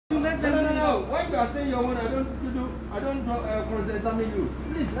No, when you are saying your own, I don't cross-examine you.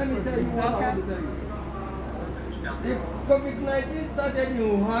 Please, let me tell you what I want to tell you. The COVID-19 started in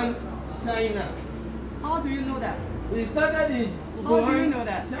Wuhan, China. How do you know that? It started in How do you know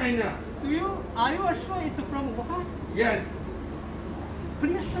that? China. Are you sure it's from Wuhan? Yes.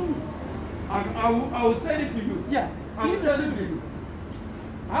 Please show me. I will send it to you. Yeah. I will send it to you.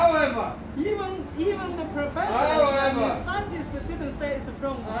 However, even the professor and the scientist didn't say it's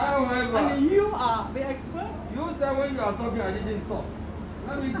from Wuhan. And you are the expert. You said when you are talking, I didn't talk.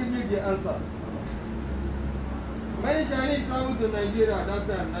 Let me give you the answer. Many Chinese travel to Nigeria at that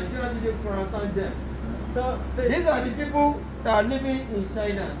time. Nigeria didn't quarantine them. So these are the people that are living in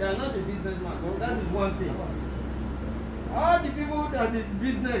China. They are not the businessmen. So that is one thing. All the people that is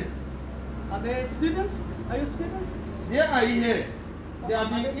business. Are they students? Are you students? They are here. They are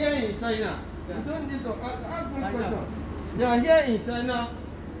here in China. Yeah. You don't need to ask me a question. They are here in China.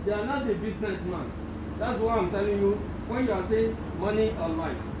 They are not the businessman. That's why I'm telling you, when you are saying money or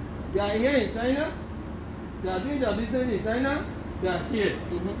life. They are here in China. They are doing their business in China. They are here.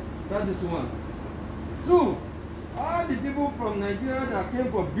 That is one. Two, all the people from Nigeria that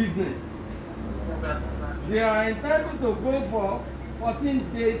came for business, they are entitled to go for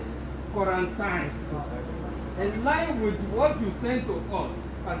 14 days quarantine. In line with what you sent to us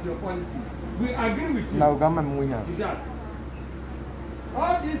as your policy. We agree with you. With that.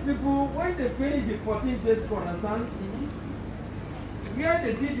 All these people, when they finish the 14 days quarantine, where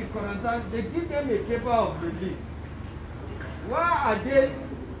they did the quarantine, they give them a paper of release. Why are they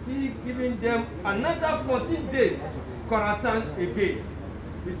still giving them another 14 days quarantine again?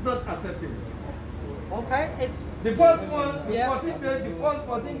 It's not acceptable. Okay, it's the first one, the 14 days, the first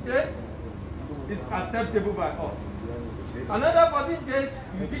 14 days is acceptable by us. Another 14 days,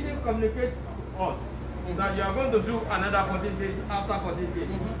 you didn't communicate to us that you are going to do another 14 days after 14 days.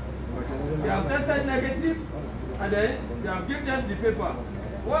 They have tested negative, and then they have given them the paper.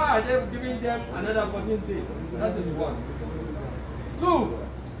 Why are they giving them another 14 days? That is one. Two,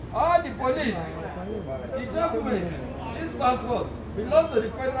 all the police, the document, this passport belongs to the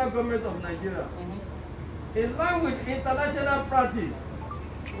federal government of Nigeria. In line with international practice,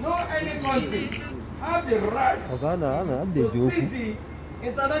 no any country have the right to seize the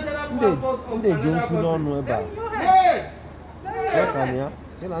international passport of another country.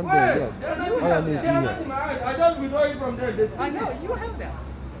 I just withdraw it from there. I know, you have that.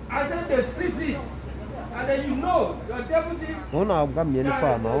 I said they seize it. And then you know, your deputy, all the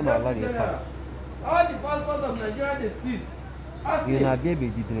passports of Nigeria, they seized.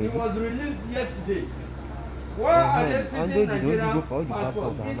 It was released yesterday. Why are they seizing Nigerian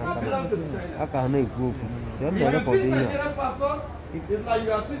passport? It does not belong to China. If you seize Nigerian passport, it's like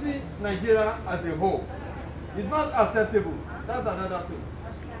you are seizing Nigeria as a whole. It's not acceptable. That's another thing.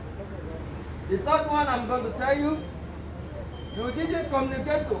 The third one I'm going to tell you, you didn't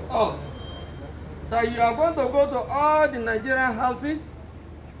communicate to us that you are going to go to all the Nigerian houses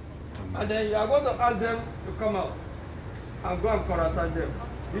and then you are going to ask them to come out and go and quarantine them.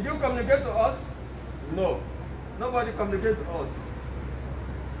 Did you communicate to us? No. Nobody communicated to us.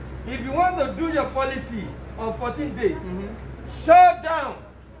 If you want to do your policy of 14 days, shut down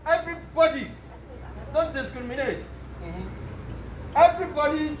everybody. Don't discriminate.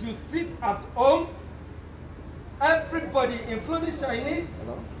 Everybody you sit at home, everybody, including Chinese,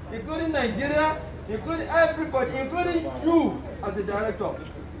 including Nigeria, including everybody, including you as a director.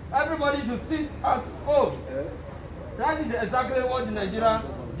 Everybody should sit at home. That is exactly what the Nigeria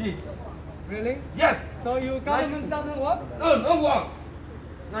did. Really? Yes. So your government doesn't work? No, no work.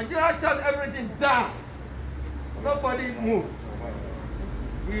 Nigeria shut everything down. Nobody moved.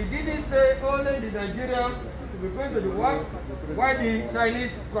 We didn't say only the Nigerians should be going to the work while the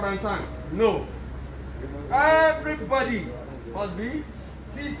Chinese quarantine. No. Everybody must be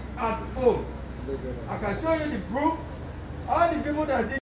sit at home. I can show you the proof. All the people that did